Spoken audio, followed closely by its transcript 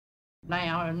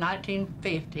Now, in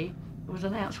 1950, it was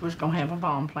announced we was going to have a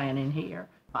bomb plant in here.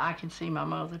 I can see my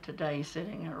mother today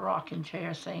sitting in a rocking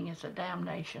chair saying it's a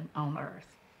damnation on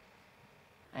earth.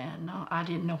 And I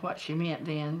didn't know what she meant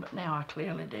then, but now I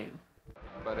clearly do.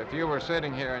 But if you were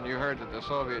sitting here and you heard that the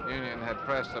Soviet Union had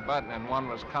pressed the button and one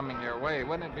was coming your way,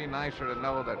 wouldn't it be nicer to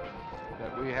know that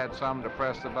we had some to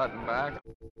press the button back?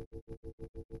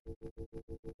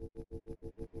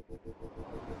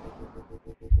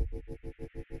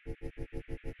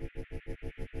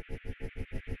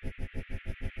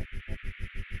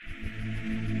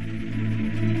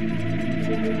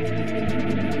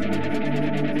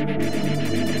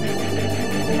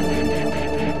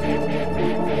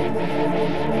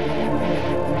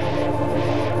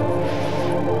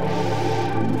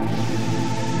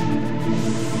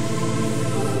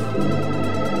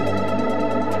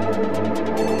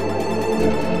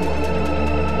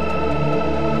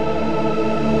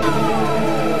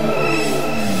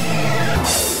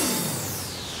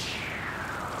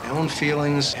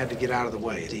 Feelings had to get out of the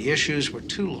way. The issues were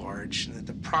too large, that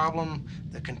the problem,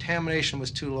 the contamination was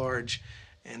too large,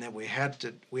 and that we had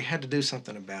to do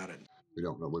something about it. We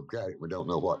don't know we've got it. We don't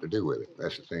know what to do with it.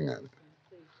 That's the thing of it.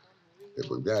 If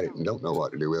we've got it and don't know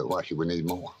what to do with it, why should we need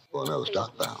more for another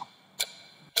stockpile?